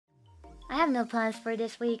have no plans for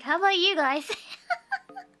this week. How about you guys?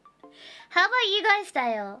 How about you guys,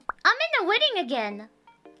 style? I'm in a wedding again.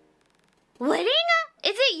 Wedding?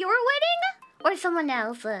 Is it your wedding? Or someone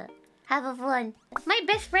else? Have a fun. My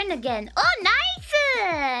best friend again. Oh, nice!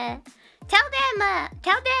 Tell them,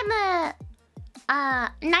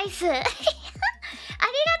 nice.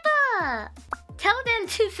 Arigato! Tell them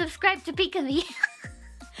to subscribe to Pikamee.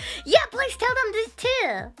 Yeah, please tell them this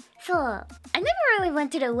too. So, I never really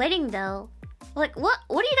went to the wedding though. Like, what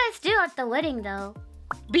do you guys do at the wedding though?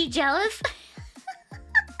 Be jealous?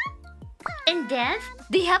 And dance?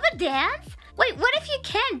 Do you have a dance? Wait, what if you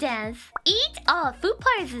can't dance? Eat? Oh, food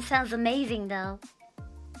parties sounds amazing though.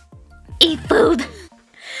 Eat food.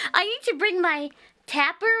 I need to bring my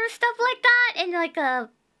tapper or stuff like that and like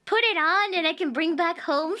put it on and I can bring back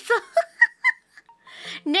home so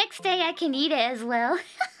next day I can eat it as well.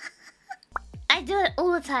 I do it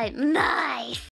all the time. Nice!